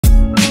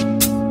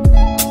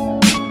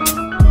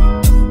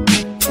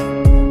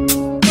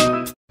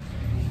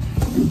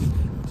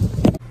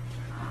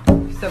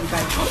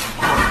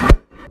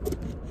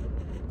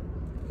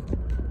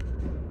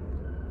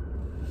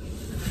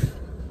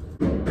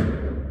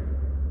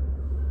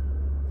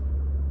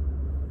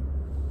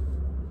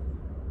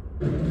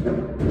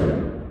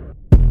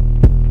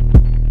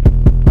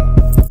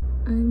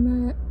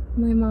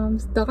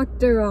mom's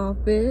doctor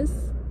office.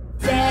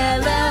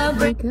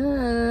 Celebrate.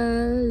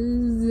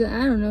 Because,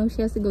 I don't know,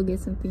 she has to go get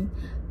something.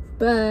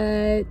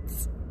 But,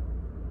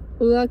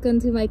 welcome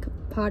to my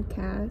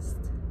podcast.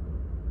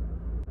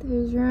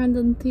 There's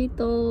random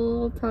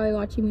people probably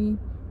watching me.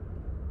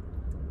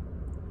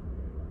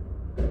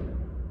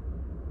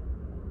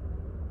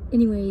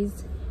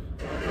 Anyways,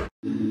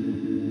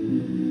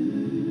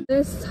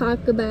 let's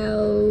talk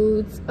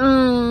about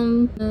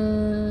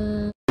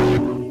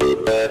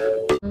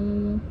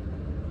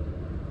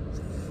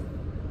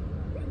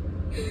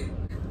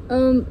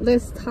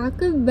let's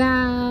talk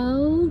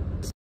about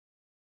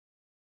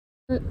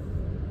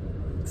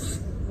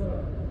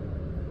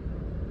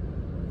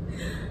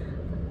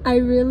I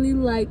really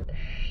like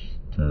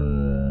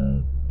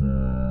oh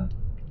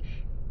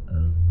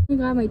my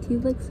god, my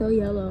teeth look so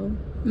yellow.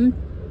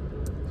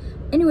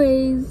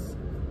 Anyways,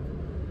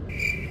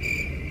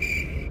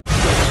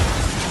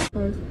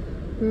 cars.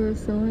 There are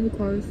so many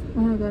cars. Oh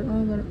my god,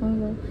 oh my god, oh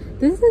my god.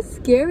 This is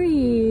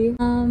scary.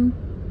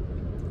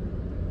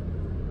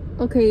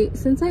 Okay,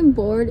 since I'm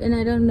bored and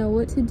I don't know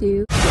what to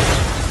do,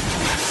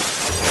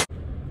 I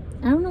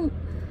don't know.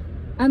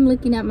 I'm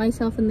looking at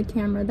myself in the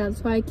camera.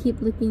 That's why I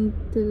keep looking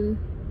to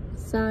the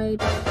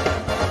side.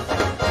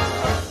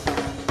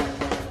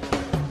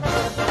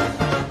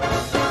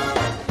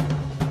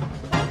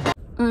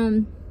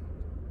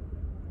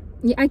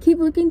 Yeah, I keep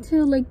looking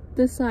to like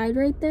the side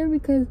right there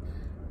because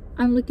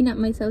I'm looking at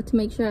myself to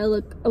make sure I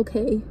look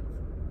okay.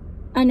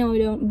 I know I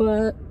don't,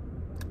 but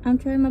I'm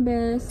trying my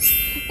best.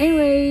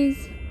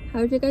 Anyways,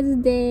 how's your guys'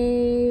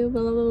 day?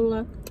 Blah blah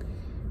blah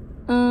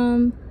blah.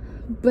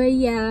 But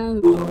yeah.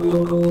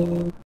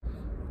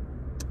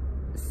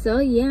 So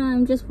yeah,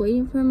 I'm just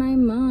waiting for my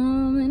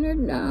mom in her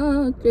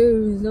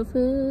doctor's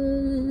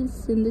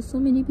office, and there's so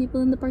many people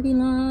in the parking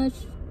lot.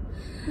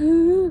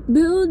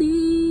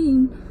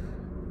 Building.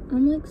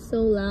 I'm like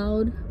so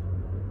loud.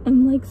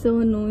 I'm like so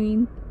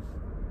annoying.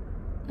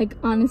 Like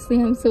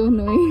honestly, I'm so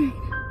annoying.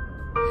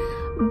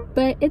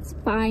 But it's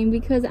fine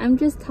because I'm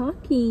just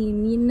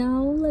talking, you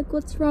know? Like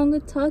what's wrong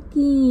with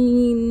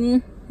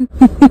talking?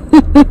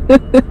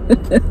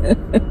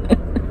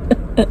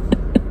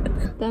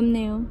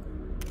 Thumbnail.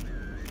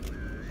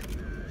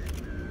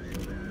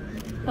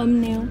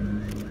 Thumbnail.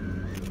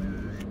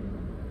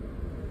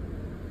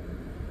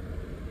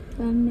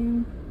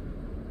 Thumbnail.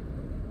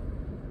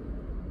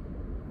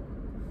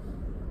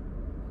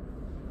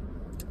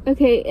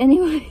 Okay,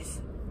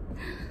 anyways,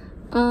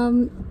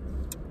 I'm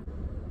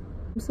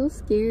so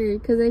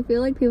scared because I feel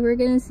like people are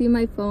gonna see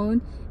my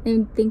phone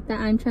and think that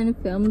I'm trying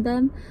to film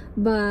them,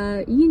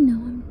 but you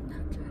know I'm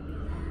not trying to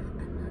do that.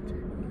 I'm not trying to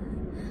do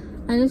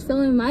that. I'm just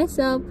filming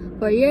myself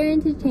for your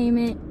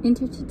entertainment.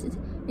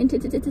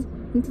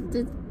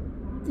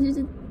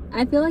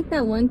 I feel like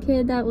that one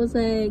kid that was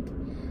like,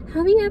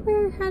 have you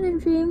ever had a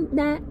dream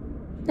that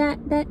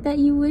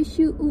you wish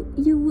you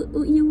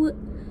would?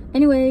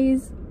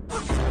 Anyways.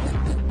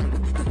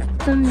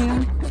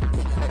 Thumbnail.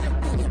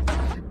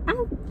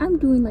 I'm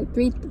doing like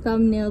 3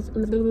 thumbnails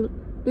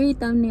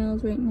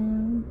right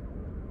now.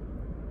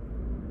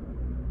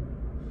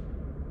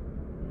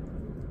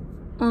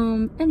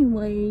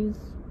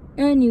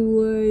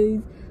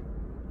 Anyways,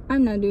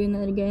 I'm not doing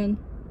that again.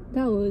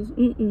 That was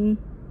I'm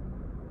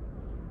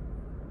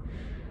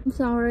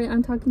sorry,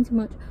 I'm talking too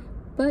much,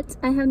 but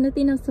I have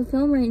nothing else to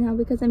film right now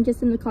because I'm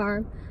just in the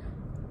car.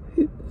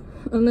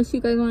 Unless you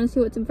guys want to see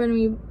what's in front of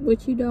me,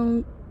 which you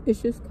don't.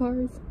 It's just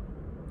cars.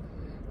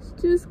 It's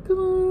just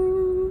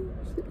cars.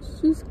 It's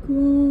just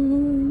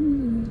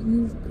cars.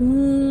 It's just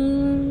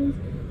cars.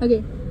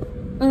 Okay.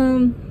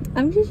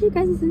 I'm just your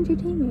guys'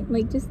 entertainment.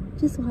 Like just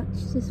watch.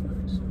 Just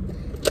watch.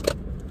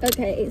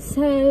 Okay,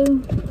 so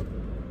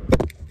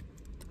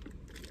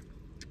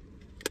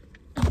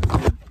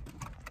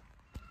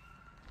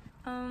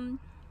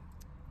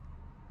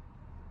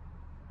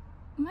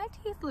my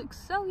teeth look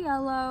so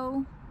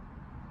yellow.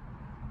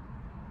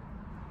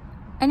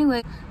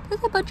 Anyway,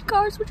 there's a bunch of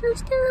cars which are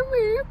scaring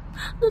me.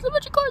 There's a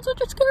bunch of cars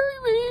which are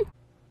scaring me.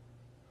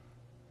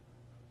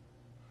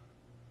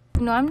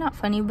 No, I'm not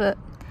funny, but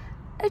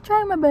I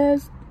try my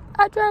best.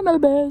 I try my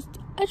best.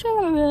 I try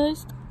my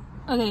best.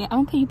 Okay, I'm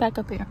gonna put you back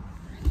up here.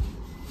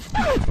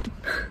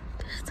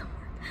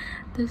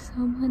 There's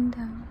someone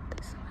down.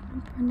 There's someone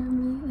in front of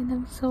me, and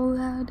I'm so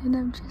loud, and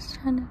I'm just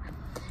trying to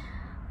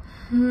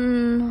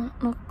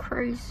not look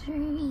crazy,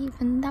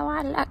 even though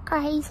I look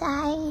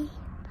crazy.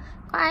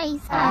 Crazy.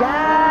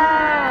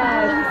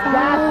 Yes!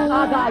 Yes!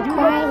 Oh god, you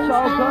look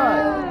so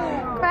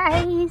good.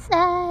 Crazy.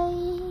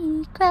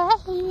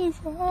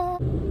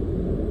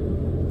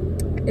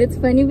 It's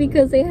funny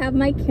because they have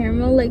my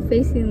camera like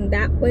facing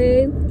that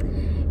way,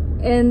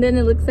 and then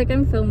it looks like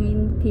I'm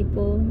filming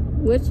people,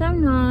 which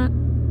I'm not.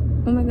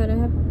 Oh my god, I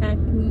have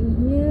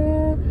acne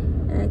here,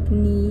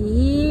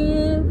 acne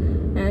here,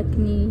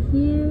 acne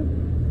here.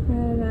 I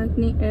have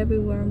acne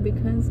everywhere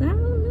because I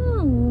don't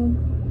know.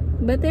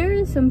 But there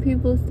is some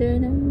people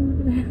staring at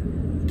me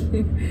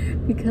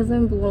because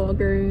I'm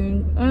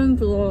vlogging. I don't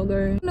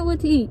know what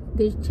to eat.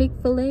 There's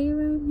Chick-fil-A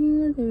around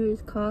here.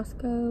 There's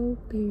Costco.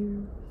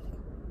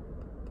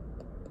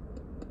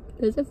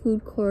 there's a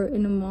food court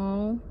in a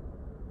mall.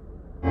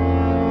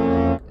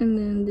 And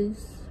then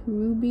this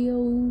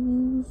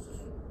Rubio's,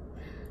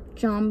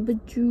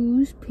 Jamba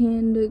Juice,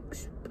 Panda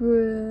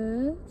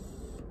Express.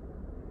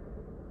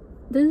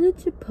 There's a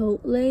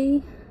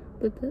Chipotle,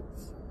 but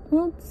that's,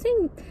 well,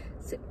 same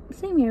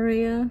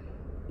area,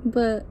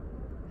 but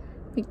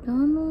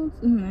McDonald's,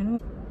 I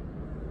don't.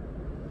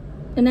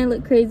 And I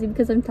look crazy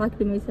because I'm talking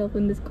to myself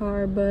in this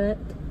car, but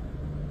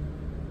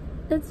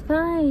it's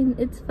fine,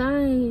 it's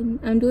fine.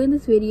 I'm doing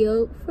this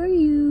video for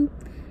you,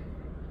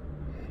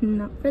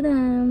 not for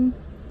them,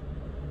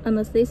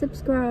 unless they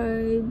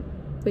subscribe,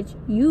 which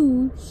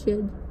you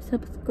should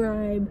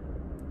subscribe.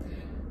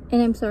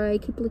 And I'm sorry I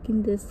keep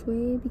looking this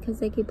way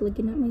because I keep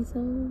looking at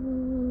myself.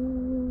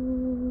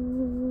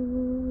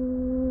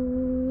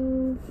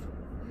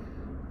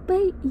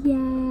 But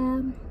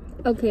yeah,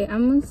 okay,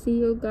 I'm gonna see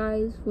you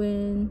guys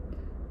when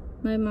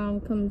my mom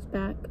comes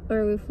back,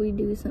 or if we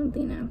do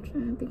something after,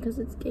 because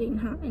it's getting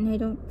hot and I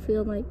don't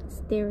feel like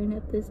staring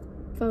at this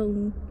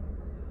phone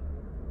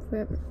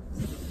forever.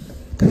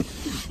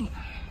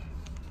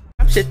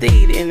 I'm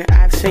Shathid and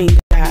I've seen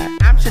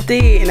God. I'm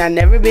Shathid and I've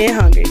never been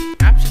hungry.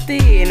 I'm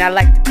Shathid and I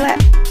like to clap.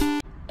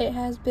 It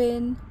has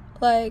been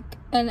like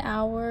an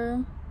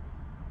hour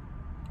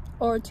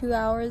or 2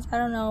 hours, I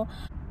don't know,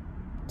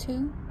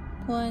 2,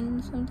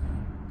 1, something,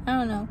 I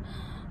don't know.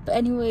 But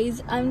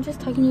anyways, I'm just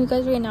talking to you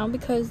guys right now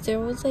because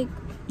there was like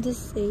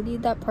this lady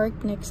that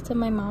parked next to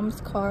my mom's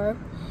car,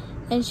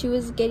 and she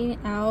was getting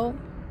out,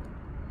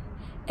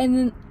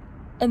 and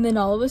then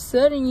all of a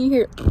sudden you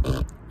hear,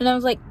 and I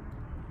was like,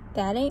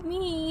 that ain't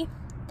me,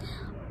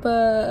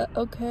 but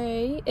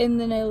okay. And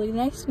then I looked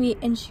next to me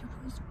and she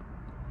was,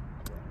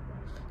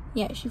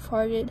 yeah, she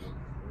farted.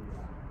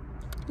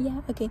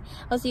 Yeah, okay,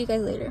 I'll see you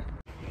guys later.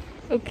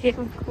 Okay,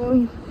 I'm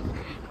going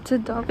to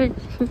Dollar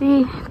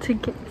Tree to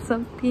get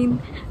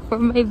something for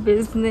my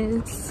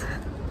business.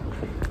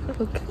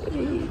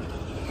 Okay.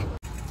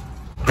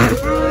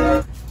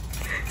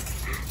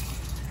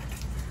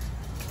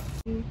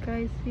 You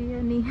guys see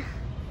anything?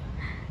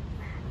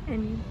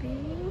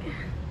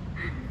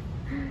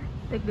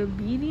 Like a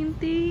beating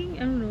thing? I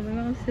don't know, my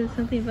mom said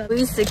something about,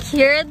 we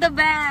secured the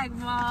bag,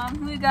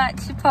 Mom. We got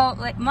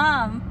Chipotle.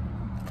 Mom,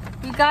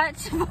 we got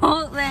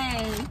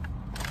Chipotle.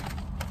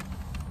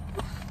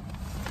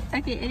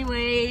 Okay,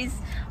 anyways,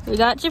 we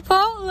got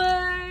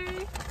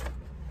Chipotle.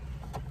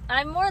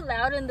 I'm more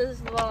loud in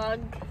this vlog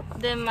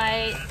than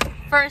my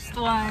first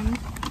one.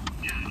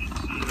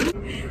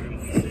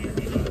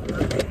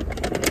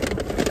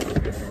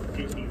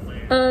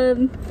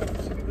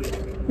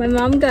 My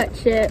mom got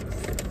chips.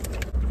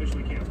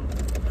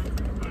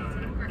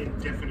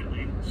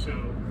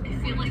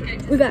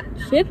 We got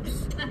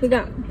chips, we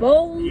got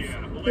bowls,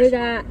 we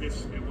got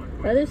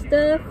other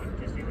stuff.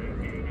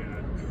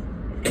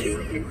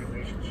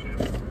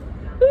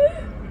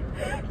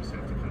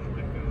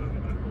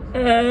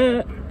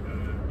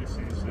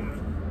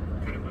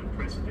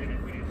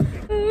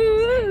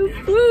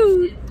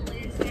 Food.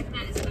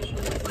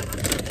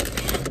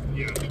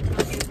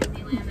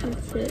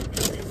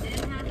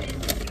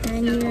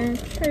 And your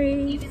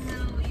trees.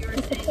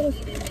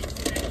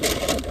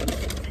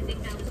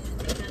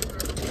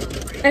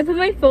 I put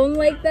my phone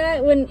like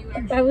that when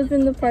I was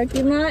in the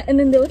parking lot, and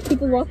then there was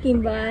people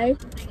walking by.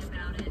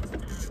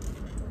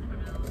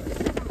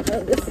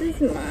 Oh, this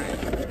is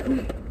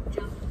mine.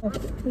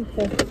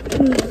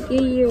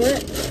 You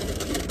what?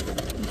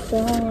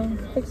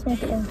 Fix my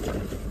phone.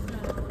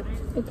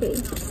 Okay.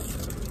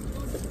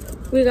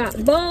 We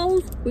got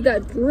bowls, we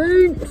got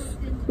drinks,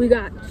 we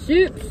got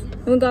chips,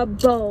 and we got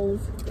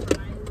bowls.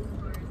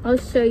 I'll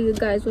show you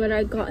guys what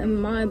I got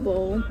in my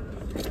bowl.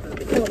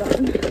 Hold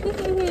on.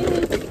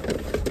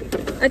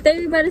 I thought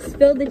you were about to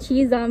spill the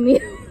cheese on me.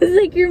 It's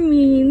like you're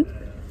mean.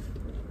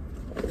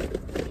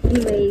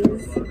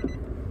 Anyways.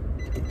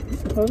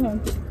 Hold on.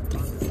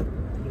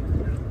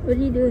 What are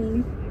you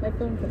doing? My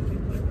phone.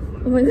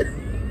 Oh my god.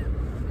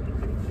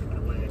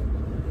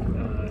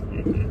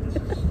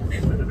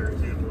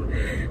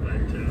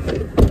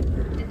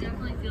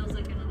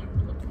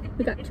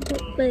 We got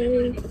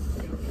Chipotle.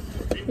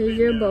 Here's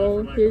your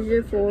bowl. Here's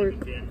your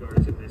fork.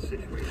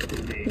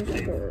 Here's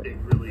your fork.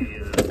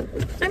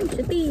 I'm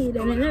Shathid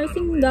and I've never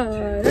seen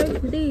God. I'm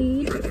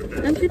Shathid.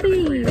 I'm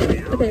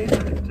Shathid. Okay.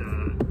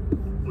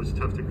 Was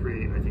tough to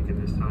create, I think, in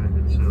this time,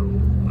 and so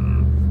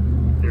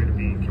they're to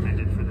be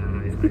commended for that.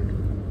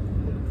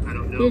 I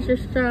don't know. Here's your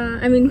straw.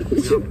 I mean,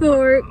 here's your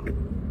fork.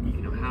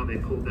 You know how they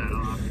pulled that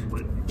off.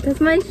 That's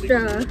my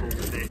straw.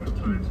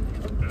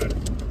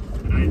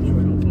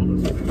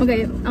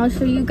 Okay, I'll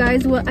show you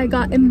guys what I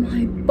got in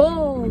my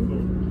bowl.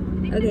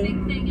 Okay.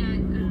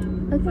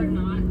 Okay.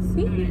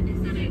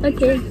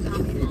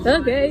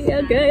 Okay,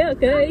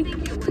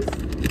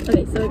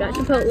 so I got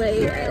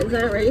Chipotle, as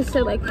I already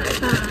said like 5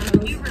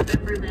 times.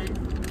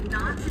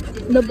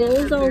 The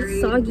bowl's all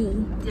soggy,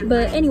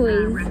 but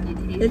anyways,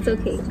 it's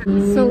okay.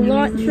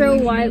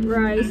 Cilantro, white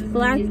rice,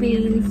 black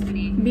beans,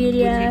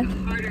 birria,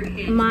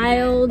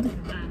 mild,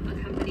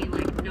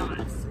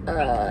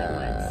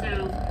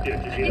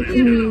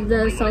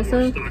 the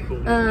salsa,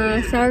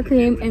 sour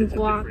cream, and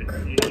guac.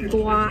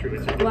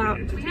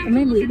 Am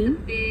I bleeding?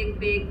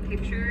 Big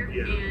picture,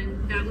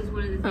 and that was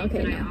one of the things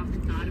that I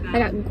often thought about. I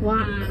got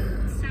guac.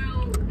 So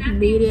that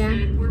being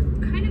said, we're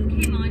kind of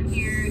came on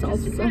here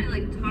just to kind of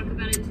like talk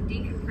about it, to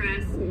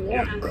decompress,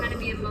 kind of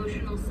be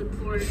emotional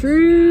support,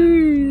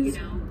 you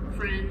know,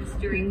 friends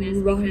during this,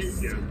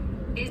 because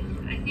it,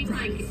 I think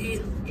like it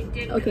did.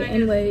 Okay, kind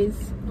anyways.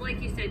 of,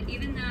 like you said,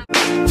 even though.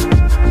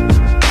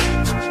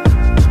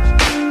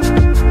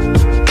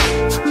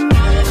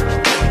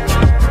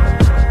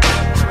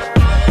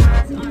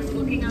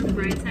 Looking on the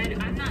bright side,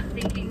 I'm not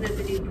thinking that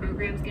the new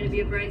program is going to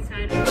be a bright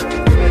side.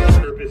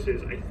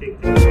 Purposes, I think.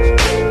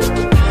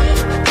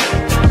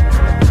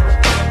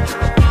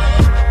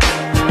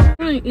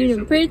 I'm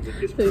eating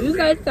pizza, so you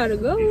guys gotta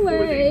go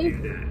away.